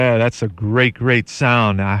Yeah, that's a great, great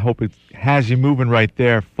sound. I hope it has you moving right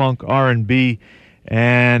there. Funk, R&B,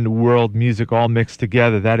 and world music all mixed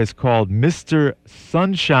together. That is called Mr.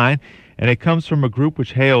 Sunshine, and it comes from a group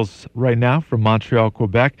which hails right now from Montreal,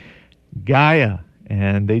 Quebec, Gaia.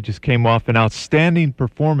 And they just came off an outstanding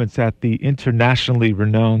performance at the internationally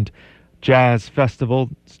renowned jazz festival.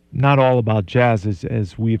 It's not all about jazz,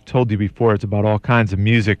 as we've told you before. It's about all kinds of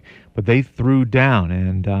music, but they threw down,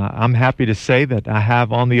 and I'm happy to say that I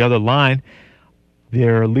have on the other line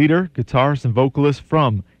their leader, guitarist, and vocalist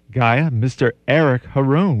from Gaia, Mr. Eric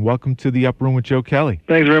Haroun. Welcome to the Up Room with Joe Kelly.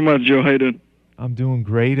 Thanks very much, Joe. How you doing? I'm doing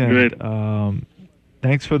great, and Great.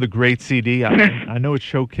 Thanks for the great CD. I know it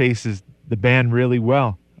showcases the band really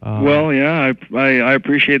well. Well, yeah, I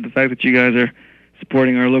appreciate the fact that you guys are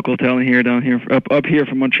supporting our local talent here, down here, up here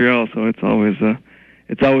from Montreal. So it's always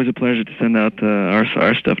a pleasure to send out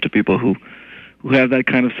our stuff to people who have that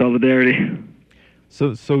kind of solidarity.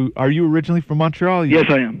 So are you originally from Montreal? Yes,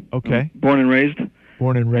 I am. Okay. Born and raised.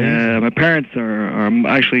 Born and raised. My parents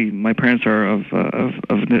are of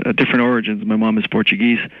different origins. My mom is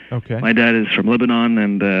Portuguese. Okay. My dad is from Lebanon,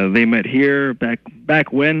 and they met here way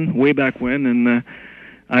back when, and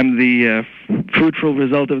I'm the fruitful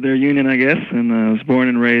result of their union, I guess. And I was born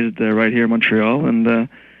and raised right here in Montreal, and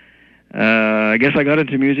I guess I got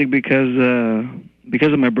into music because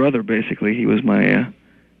of my brother. Basically, he was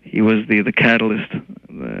the catalyst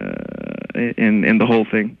in the whole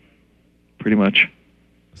thing, pretty much.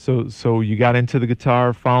 So you got into the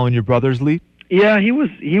guitar following your brother's lead? Yeah, he was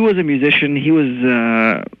a musician. He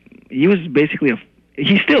was basically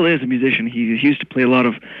he still is a musician. He used to play a lot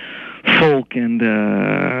of folk and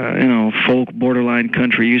folk, borderline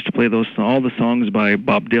country. He used to play all the songs by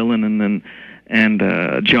Bob Dylan and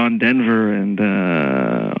John Denver and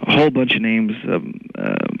a whole bunch of names.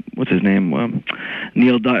 What's his name?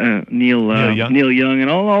 Neil Young and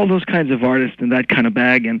all those kinds of artists in that kind of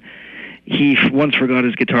bag. And he once forgot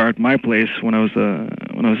his guitar at my place when I was a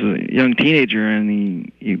young teenager,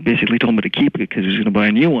 and he basically told me to keep it because he was going to buy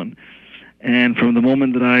a new one. And from the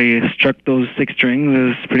moment that I struck those 6 strings, it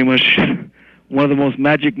was pretty much one of the most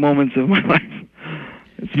magic moments of my life.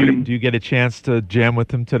 Do you get a chance to jam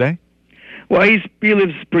with him today? Well, he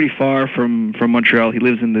lives pretty far from Montreal. He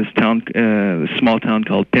lives in this town, this small town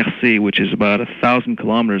called Percé, which is about 1,000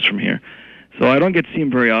 kilometers from here. So I don't get to see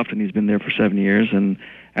him very often. He's been there for 7 years, and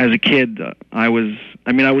as a kid, I was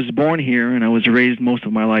born here, and I was raised most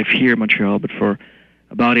of my life here in Montreal, but for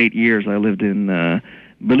about 8 years I lived in,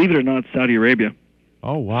 believe it or not, Saudi Arabia.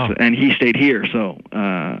 Oh, wow. And he stayed here, so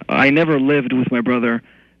I never lived with my brother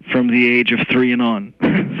from the age of 3 and on.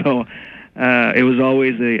 So it was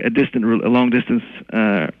always a long-distance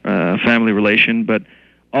family relation, but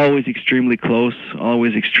always extremely close,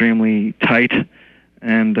 always extremely tight.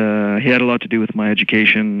 And he had a lot to do with my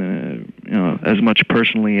education, as much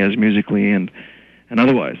personally as musically and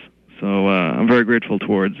otherwise. So I'm very grateful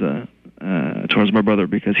towards my brother,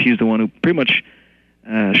 because he's the one who pretty much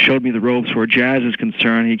showed me the ropes where jazz is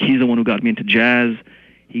concerned. He's the one who got me into jazz.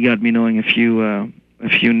 He got me knowing a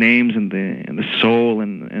few names in the soul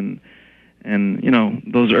and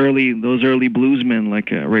those early bluesmen like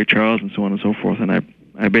Ray Charles and so on and so forth. And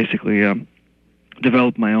I basically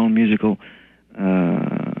developed my own musical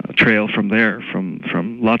trail from there, from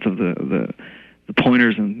lots of the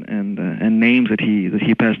pointers and names that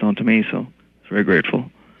he passed on to me. So I was very grateful.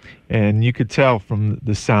 And you could tell from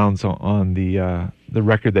the sounds on the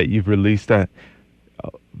record that you've released that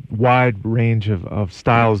wide range of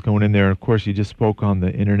styles going in there. And of course, you just spoke on the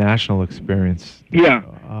international experience. Yeah.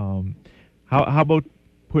 How about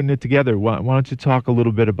putting it together? Why don't you talk a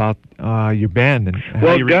little bit about your band and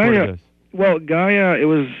how you recorded this? Well, Gaia,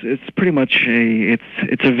 it's pretty much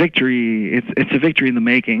it's a victory. It's a victory in the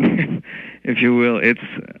making, if you will. It's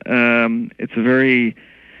a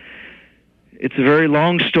very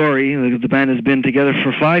long story. The band has been together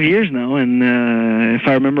for 5 years now, and if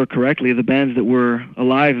I remember correctly, the bands that were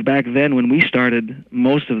alive back then when we started,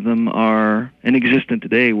 most of them are inexistent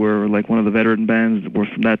today. We're like one of the veteran bands that were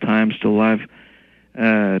from that time still alive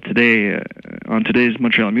today on today's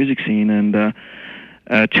Montreal music scene. And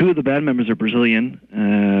 2 of the band members are Brazilian,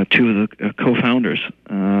 2 of the co-founders,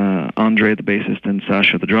 Andre the bassist and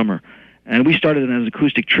Sasha the drummer. And we started as an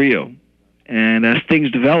acoustic trio. And as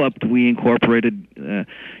things developed, we incorporated,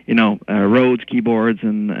 Rhodes keyboards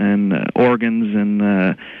and organs,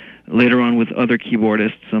 and later on with other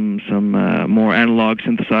keyboardists, some more analog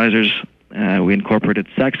synthesizers. We incorporated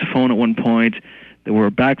saxophone at one point. There were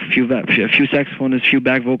a few saxophonists, few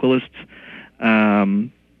back vocalists.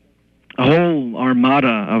 A whole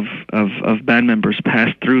armada of band members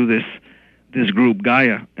passed through this group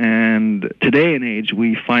Gaia, and today and age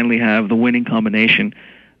we finally have the winning combination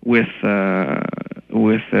with the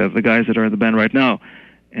guys that are in the band right now,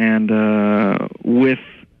 and with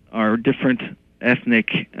our different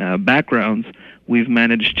ethnic backgrounds, we've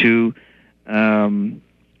managed to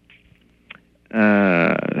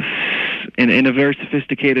in a very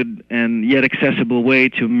sophisticated and yet accessible way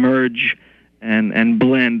to merge and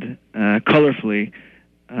blend colorfully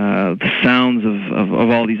the sounds of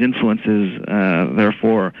all these influences.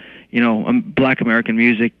 Therefore, Black American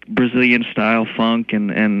music, Brazilian style funk,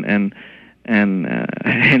 and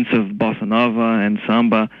hints of bossa nova and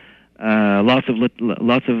samba. Lots of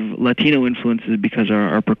Latino influences because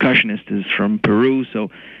our percussionist is from Peru. So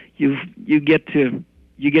you get to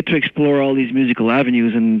explore all these musical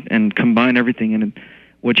avenues and combine everything, and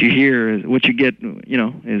what you hear is what you get.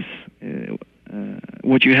 Is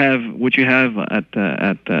what you have at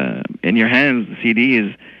in your hands. The CD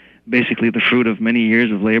is basically the fruit of many years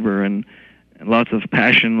of labor and lots of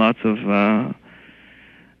passion, lots of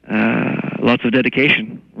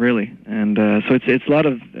dedication, really. And so it's a lot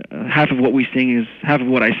of half of what I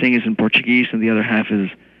sing is in Portuguese, and the other half is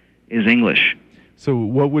English. So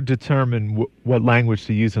what would determine what language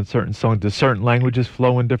to use in certain songs? Do certain languages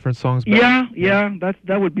flow in different songs better? Yeah,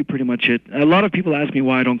 that would be pretty much it. A lot of people ask me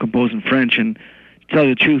why I don't compose in French, and to tell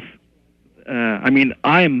you the truth,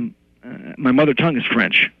 my mother tongue is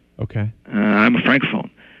French. Okay. I'm a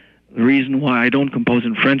francophone. The reason why I don't compose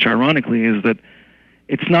in French, ironically, is that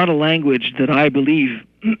it's not a language that I believe,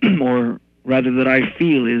 or rather that I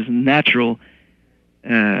feel is natural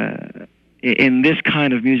in this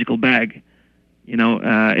kind of musical bag.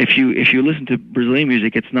 If you listen to Brazilian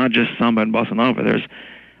music, it's not just samba and bossa nova. There's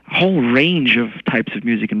a whole range of types of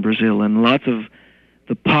music in Brazil, and lots of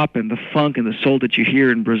the pop and the funk and the soul that you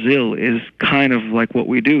hear in Brazil is kind of like what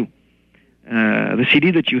we do. The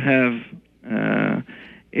CD that you have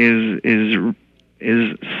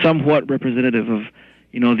is somewhat representative of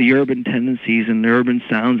the urban tendencies and the urban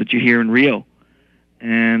sounds that you hear in Rio,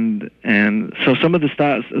 and so some of the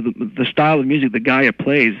style of music that Gaia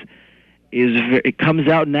plays it comes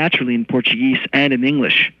out naturally in Portuguese and in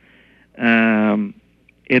English.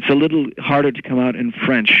 It's a little harder to come out in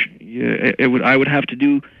French. I would have to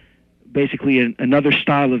do basically another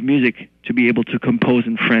style of music to be able to compose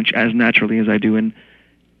in French as naturally as I do in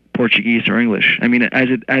Portuguese or English. I mean, as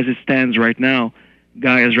it stands right now,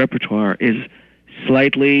 Gaia's repertoire is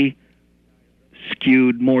slightly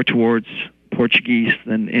skewed more towards Portuguese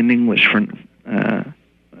than in English for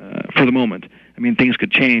the moment. I mean, things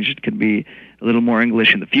could change. It could be a little more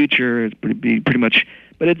English in the future. It pretty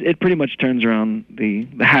much turns around the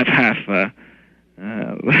half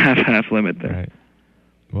limit there. Right.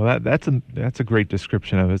 Well, that's a great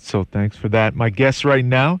description of it. So thanks for that. My guest right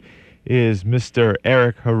now is Mr.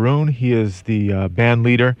 Eric Haroun. He is the band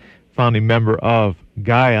leader, founding member of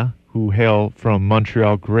Gaia, who hail from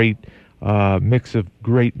Montreal. Great mix of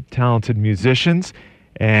great talented musicians.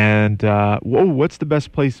 And what's the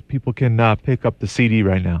best place people can pick up the CD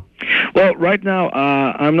right now? Well, right now,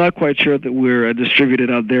 I'm not quite sure that we're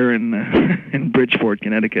distributed out there in Bridgeport,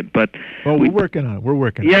 Connecticut, but we're working on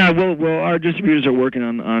it. Yeah, well, our distributors are working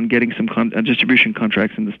on getting some distribution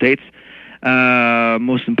contracts in the States.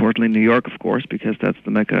 Most importantly, New York, of course, because that's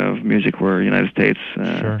the mecca of music where the United States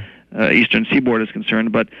sure. Eastern Seaboard is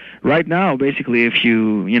concerned. But right now, basically, if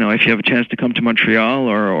you have a chance to come to Montreal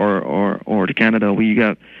or to Canada,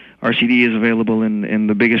 our CD is available in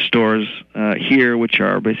the biggest stores here, which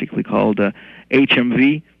are basically called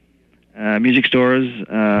HMV music stores.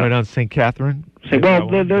 Right on St. Catherine? There's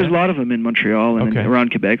a lot of them in Montreal and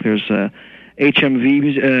around Quebec. There's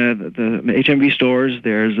HMV, the HMV stores.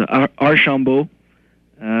 There's Archambault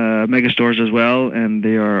mega stores as well, and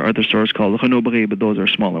there are other stores called Renaud-Bré, but those are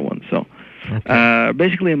smaller ones. So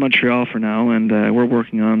basically in Montreal for now, and we're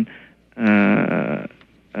working on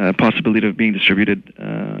possibility of being distributed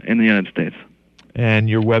in the United States. And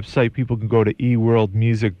your website, people can go to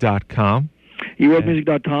eworldmusic.com.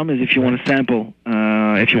 eworldmusic.com is if you want to sample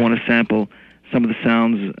some of the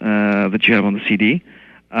sounds that you have on the CD.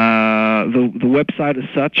 The website as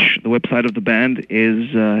such, the website of the band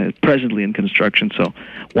is presently in construction. So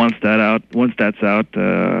once that's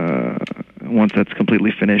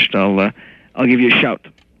completely finished, I'll give you a shout,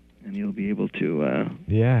 and you'll be able to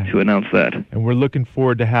announce that. And we're looking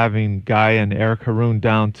forward to having Guy and Eric Haroun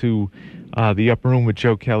down to the Upper Room with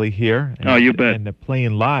Joe Kelly here. And, you bet. And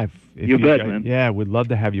playing live. You bet, man. Yeah, we'd love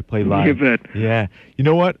to have you play live. You bet. Yeah. You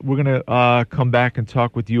know what? We're going to come back and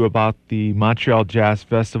talk with you about the Montreal Jazz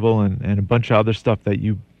Festival and a bunch of other stuff that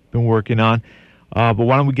you've been working on. But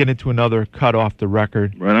why don't we get into another cut off the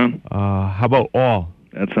record? Right on. How about All?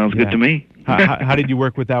 That sounds good to me. How did you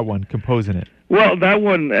work with that one, composing it? Well, that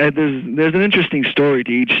one, there's an interesting story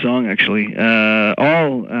to each song, actually. As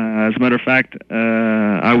a matter of fact,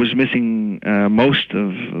 I was missing most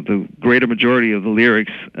of the greater majority of the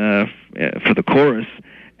lyrics for the chorus,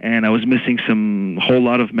 and I was missing some whole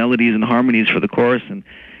lot of melodies and harmonies for the chorus, and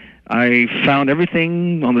I found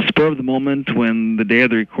everything on the spur of the moment when the day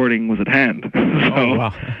of the recording was at hand. Oh,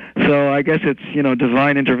 wow. So I guess it's,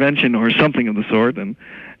 divine intervention or something of the sort, and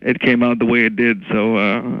it came out the way it did. So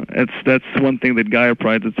that's one thing that Gaia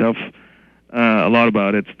prides itself a lot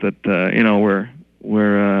about. It's that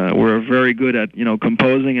we're very good at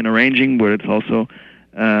composing and arranging, but it's also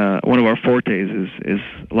one of our fortes is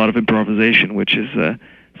a lot of improvisation, which is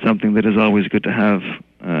something that is always good to have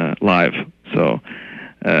live. So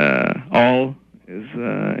all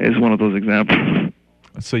is one of those examples.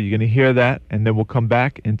 So you're going to hear that, and then we'll come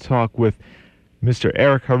back and talk with Mr.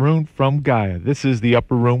 Eric Haroun from Gaia. This is The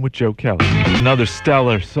Upper Room with Joe Kelly. Another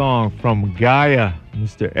stellar song from Gaia,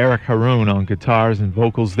 Mr. Eric Haroun on guitars and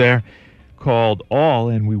vocals there, called All,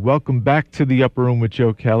 and we welcome back to The Upper Room with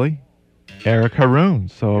Joe Kelly, Eric Haroun.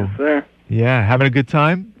 So, yes, sir. Yeah, having a good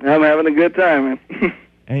time? I'm having a good time, man.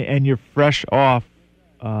 and you're fresh off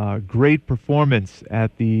great performance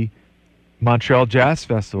at the Montreal Jazz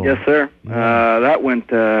Festival. Yes, sir. Yeah. That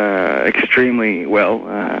went extremely well.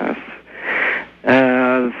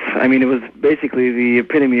 It was basically the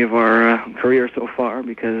epitome of our career so far,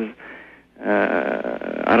 because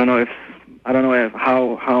I don't know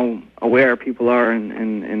how aware people are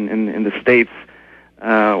in the States,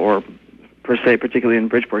 or per se, particularly in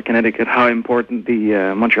Bridgeport, Connecticut, how important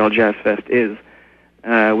the Montreal Jazz Fest is.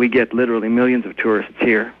 We get literally millions of tourists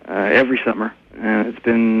here every summer. It's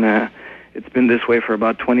been this way for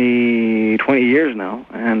about 20 years now,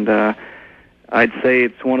 and I'd say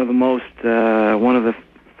it's one of the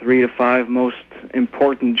 3 to 5 most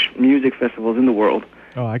important music festivals in the world.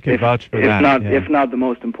 Oh, I can vouch for that. If not the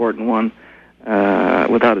most important one,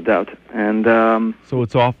 without a doubt. And so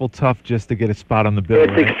it's awful tough just to get a spot on the bill.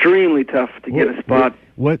 It's extremely tough to get a spot.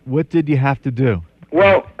 What did you have to do?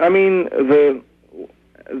 Well, I mean, the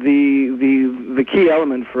key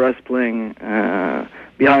element for us playing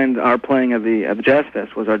behind our playing at the Jazz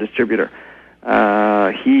Fest was our distributor.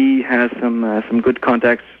 He has some good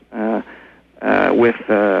contacts with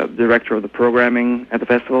the director of the programming at the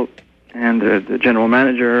festival and the general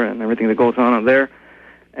manager and everything that goes on there.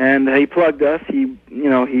 And he plugged us. He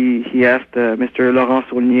asked Mr. Laurent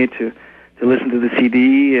Saulnier to listen to the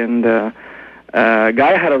CD, and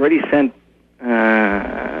Gaia had already sent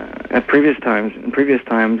in previous times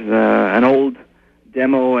an old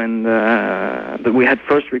demo, and that we had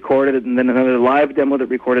first recorded, and then another live demo that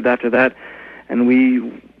recorded after that. And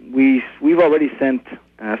we've already sent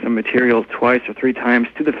some material 2 or 3 times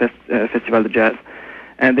to the Festival de Jazz,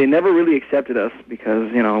 and they never really accepted us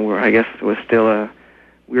because I guess it was still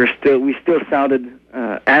we still sounded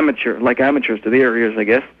amateurs to their ears, I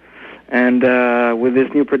guess. And with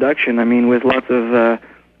this new production, I mean, with lots of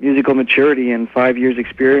musical maturity and 5 years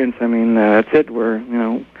experience, I mean, that's it. We're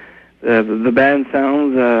the band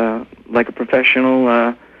sounds like a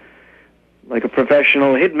professional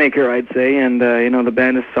hit maker, I'd say, and the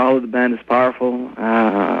band is solid, the band is powerful.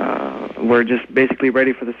 We're just basically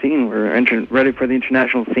ready for the scene. We're ready for the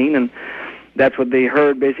international scene, and that's what they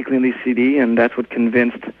heard basically in the CD, and that's what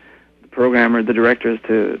convinced the programmer, the directors,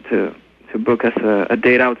 to book us a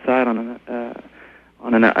date outside on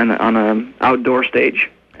an outdoor stage,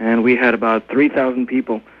 and we had about 3,000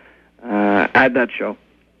 people at that show,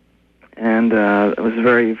 and it was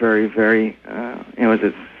very, very, very.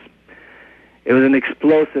 It was an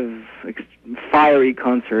explosive, fiery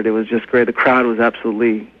concert. It was just great. The crowd was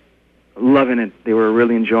absolutely loving it. They were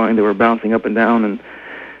really enjoying. They were bouncing up and down, and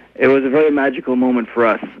it was a very magical moment for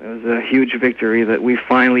us. It was a huge victory that we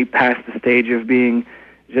finally passed the stage of being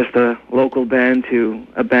just a local band to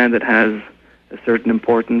a band that has a certain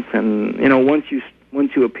importance. And once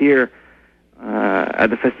you appear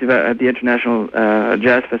at the festival, at the International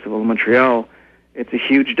Jazz Festival in Montreal, it's a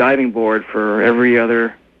huge diving board for every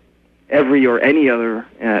or any other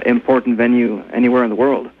important venue anywhere in the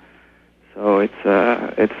world. So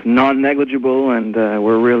it's non-negligible, and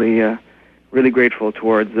we're really grateful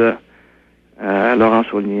towards Laurent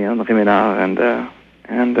Saulnier, André Ménard,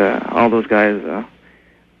 and all those guys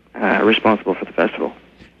responsible for the festival.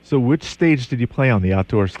 So which stage did you play on, the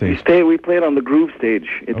outdoor stage? We played on the Groove stage.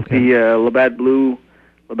 It's the Labatt Blue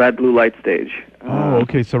light stage.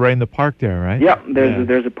 Okay. So right in the park there, right? Yeah,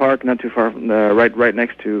 there's a park not too far from right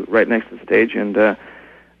next to the stage, and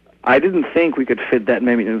I didn't think we could fit that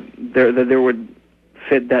many. There would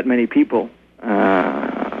fit that many people.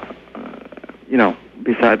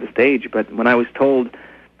 beside the stage. But when I was told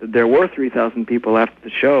that there were 3,000 people after the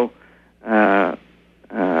show, I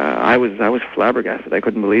was flabbergasted. I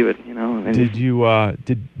couldn't believe it. And did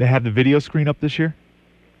they have the video screen up this year?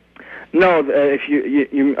 No, if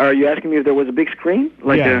you are you asking me if there was a big screen?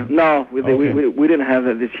 No, we didn't have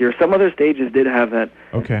that this year. Some other stages did have that.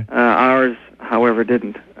 Okay. Ours, however,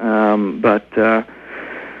 didn't. But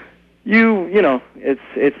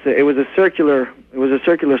it was a circular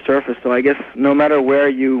surface. So I guess no matter where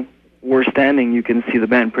you were standing, you can see the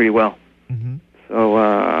band pretty well. Mm-hmm. So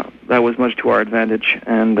that was much to our advantage.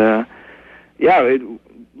 And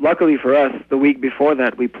luckily for us, the week before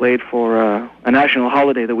that, we played for a national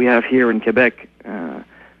holiday that we have here in Quebec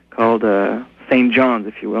called Saint John's,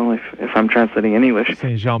 if you will, if I'm translating in English.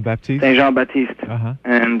 Saint Jean Baptiste. Saint Jean Baptiste. Uh-huh.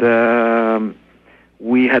 And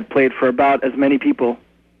we had played for about as many people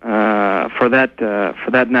for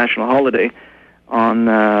that national holiday on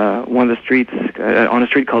one of the streets on a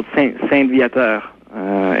street called Saint Viateur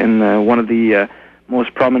in one of the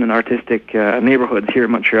most prominent artistic neighborhoods here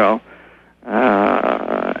in Montreal.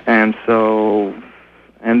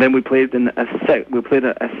 And then we played in a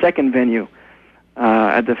second venue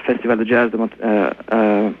at the Festival de Jazz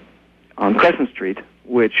on Crescent Street,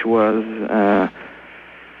 which was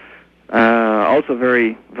also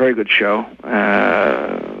very, very good show.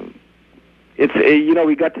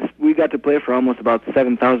 We got to play for almost about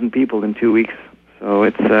 7,000 people in 2 weeks, so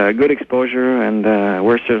it's good exposure, and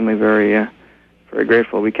we're certainly very, very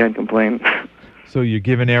grateful. We can't complain. So you're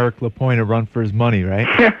giving Eric Lapointe a run for his money, right?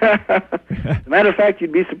 As a matter of fact,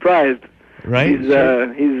 you'd be surprised. Right?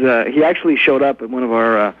 He actually showed up at one of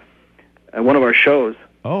our shows.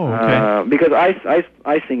 Oh, okay. Because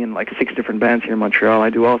I sing in like 6 different bands here in Montreal. I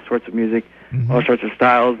do all sorts of music, Mm-hmm. all sorts of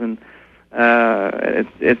styles, and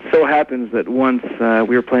it so happens that once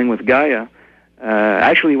we were playing with Gaia.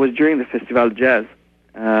 Actually, it was during the Festival de Jazz.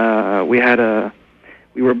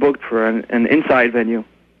 We were booked for an inside venue.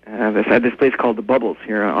 At this place called the Bubbles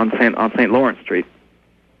here on St. Lawrence Street,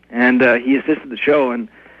 and he assisted the show. And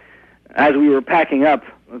as we were packing up,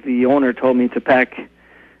 the owner told me to pack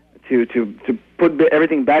to put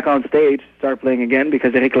everything back on stage, start playing again,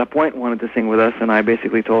 because Eric Lapointe wanted to sing with us, and I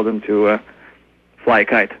basically told him to fly a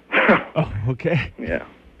kite. Oh, okay. Yeah.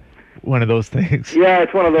 One of those things. Yeah,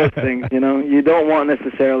 it's one of those things. You don't want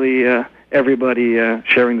necessarily everybody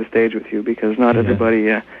sharing the stage with you, because not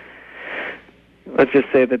everybody. Let's just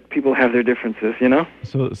say that people have their differences,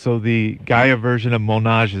 So the Gaia version of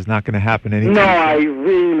Monage is not going to happen anytime soon? No, I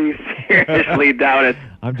really seriously doubt it.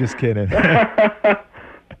 I'm just kidding.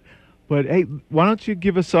 But hey, why don't you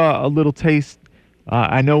give us a little taste?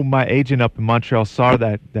 I know my agent up in Montreal saw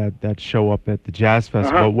that show up at the Jazz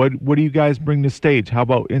Festival. Uh-huh. What do you guys bring to stage? How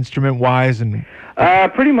about instrument-wise? And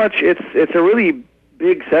pretty much, it's a really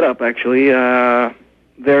big setup actually. Obviously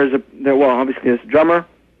there's a drummer.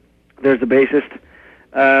 There's the bassist.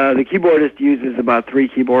 The keyboardist uses about 3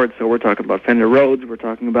 keyboards, so we're talking about Fender Rhodes. We're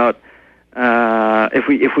talking about he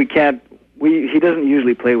doesn't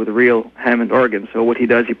usually play with a real Hammond organ. So what he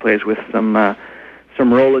does, he plays with some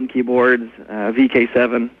Roland keyboards,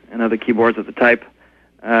 VK7, and other keyboards of the type.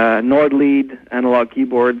 Nord-lead analog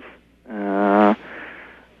keyboards.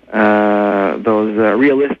 Those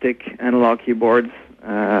realistic analog keyboards.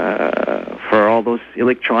 For all those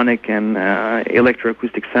electronic and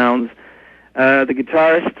electroacoustic sounds. The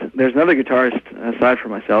guitarist, there's another guitarist aside from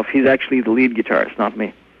myself. He's actually the lead guitarist, not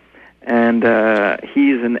me. And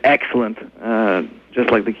he's an excellent, just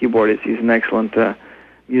like the keyboardist, he's an excellent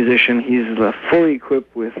musician. He's fully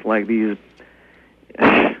equipped with like these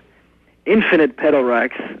infinite pedal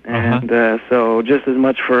racks. And so just as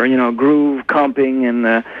much for, groove, comping,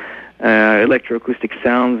 and electroacoustic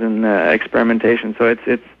sounds and experimentation. So it's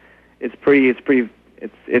a pretty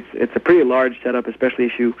large setup, especially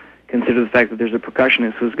if you consider the fact that there's a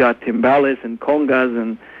percussionist who's got timbales and congas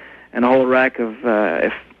and a whole rack of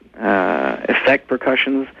effect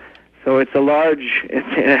percussions. So it's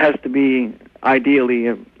it has to be ideally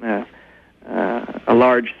a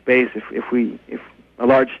large space if a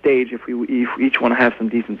large stage if each want to have some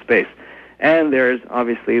decent space. And there's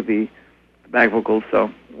obviously the back vocals. So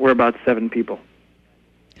we're about 7 people.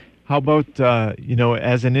 How about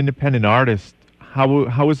as an independent artist,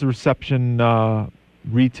 how is the reception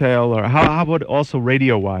retail, or how about also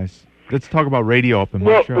radio wise? Let's talk about radio up in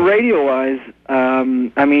Montreal. Well, radio wise,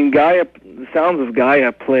 Gaia, the sounds of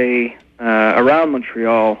Gaia play around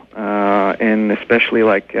Montreal, and especially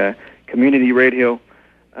like community radio.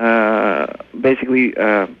 Basically,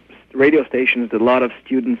 radio stations that a lot of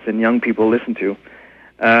students and young people listen to.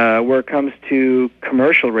 Where it comes to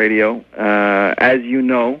commercial radio, as you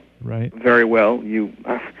know, right, very well, you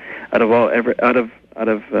out of out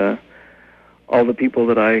of all the people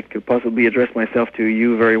that I could possibly address myself to,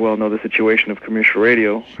 you very well know the situation of commercial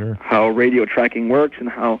radio, Sure. how radio tracking works, and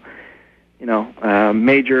how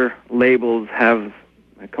major labels have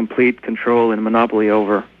a complete control and monopoly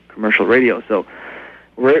over commercial radio. So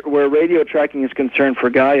where radio tracking is concerned for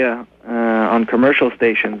Gaia on commercial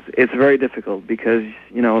stations, it's very difficult because,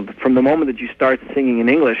 from the moment that you start singing in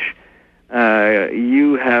English,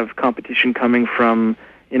 you have competition coming from,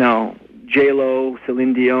 J-Lo,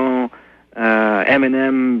 Celine Dion,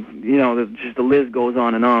 Eminem, just the list goes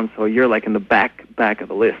on and on. So you're like in the back of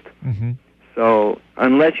the list. Mm-hmm. So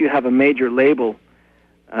unless you have a major label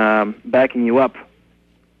backing you up,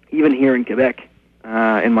 even here in Quebec,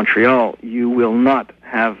 in Montreal, you will not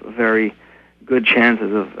have very good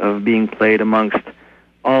chances of being played amongst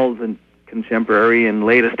all the contemporary and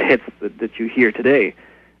latest hits that you hear today.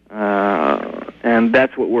 And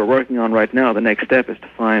that's what we're working on right now. The next step is to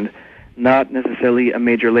find not necessarily a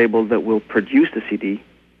major label that will produce the CD,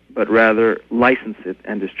 but rather license it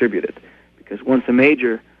and distribute it. Because once a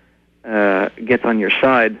major gets on your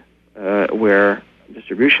side where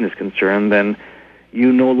distribution is concerned, then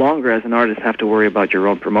you no longer as an artist have to worry about your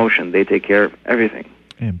own promotion. They take care of everything.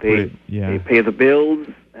 And They pay the bills,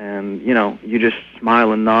 and you just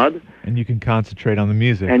smile and nod. And you can concentrate on the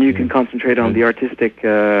music. And you can concentrate on the artistic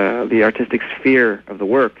sphere of the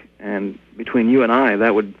work. And between you and I,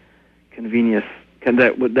 that would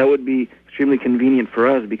be extremely convenient for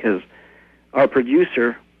us, because our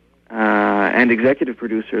producer and executive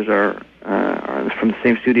producers are from the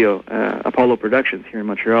same studio, Apollo Productions here in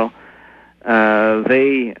Montreal.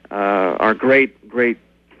 They are great,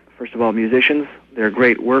 first of all, musicians. They're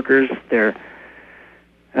great workers. They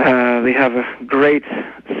have a great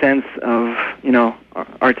sense of,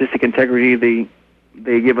 artistic integrity.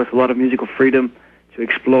 They give us a lot of musical freedom to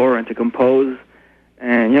explore and to compose.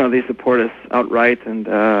 And, they support us outright. And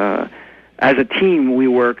as a team, we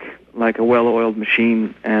work like a well-oiled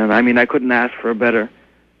machine. And, I couldn't ask for a better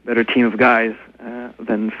team of guys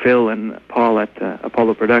than Phil and Paul at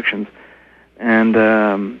Apollo Productions. And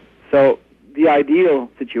so the ideal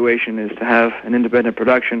situation is to have an independent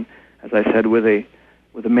production, as I said, with a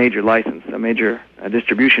major license, a major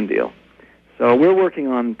distribution deal. So we're working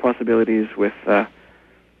on possibilities with a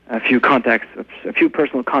few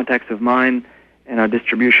personal contacts of mine, and our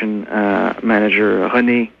distribution manager,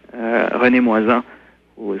 René Moisan,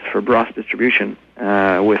 who is for Bros Distribution,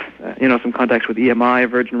 with some contacts with EMI,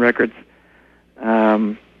 Virgin Records,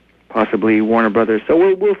 possibly Warner Brothers. So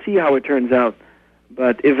we'll see how it turns out,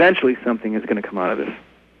 but eventually something is going to come out of this.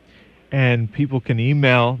 And people can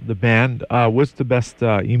email the band. What's the best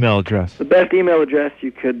email address? The best email address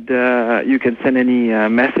you could send any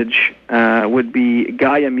message would be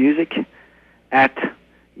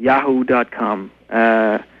GaiaMusic@yahoo.com.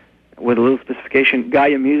 With a little specification,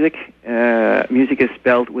 Gaia Music. Music is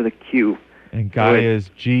spelled with a Q. And Gaia is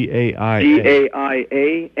Gaia.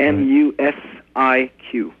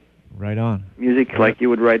 GaiaMusiq. Right on. Music, like you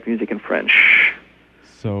would write music in French.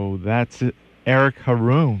 So that's it. Eric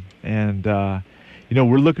Haroun, and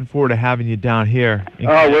we're looking forward to having you down here.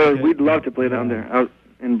 We'd love to play down there, out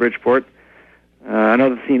in Bridgeport. I know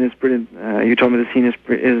the scene is pretty. You told me the scene is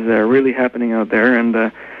really happening out there,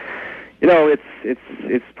 and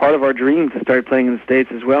it's part of our dream to start playing in the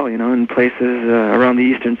States as well. In places around the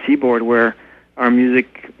Eastern Seaboard where our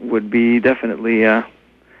music would be definitely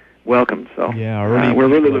welcome. So we're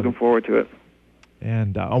really looking forward to it.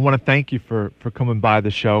 And I want to thank you for coming by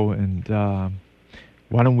the show. And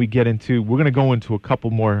why don't we we're going to go into a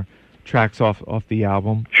couple more tracks off the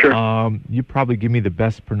album. Sure. You probably give me the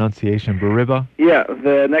best pronunciation, Beriba? Yeah,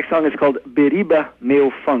 the next song is called Beriba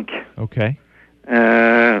Meo Funk. Okay.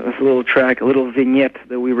 It's a little track, a little vignette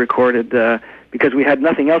that we recorded because we had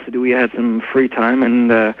nothing else to do. We had some free time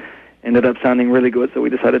and ended up sounding really good, so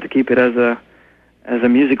we decided to keep it as a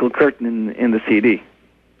musical curtain in the CD.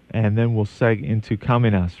 And then we'll seg into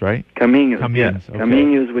Caminhos, right? Caminhos, yeah. Okay.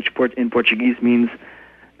 Caminhos, which in Portuguese means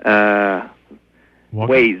ways.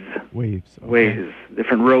 Waves. Okay. Ways.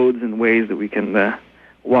 Different roads and ways that we can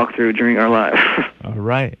walk through during our lives. All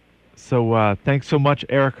right. So thanks so much,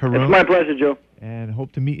 Eric Haroun. It's my pleasure, Joe. And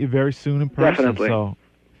hope to meet you very soon in person. Definitely. So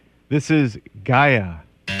this is Gaia.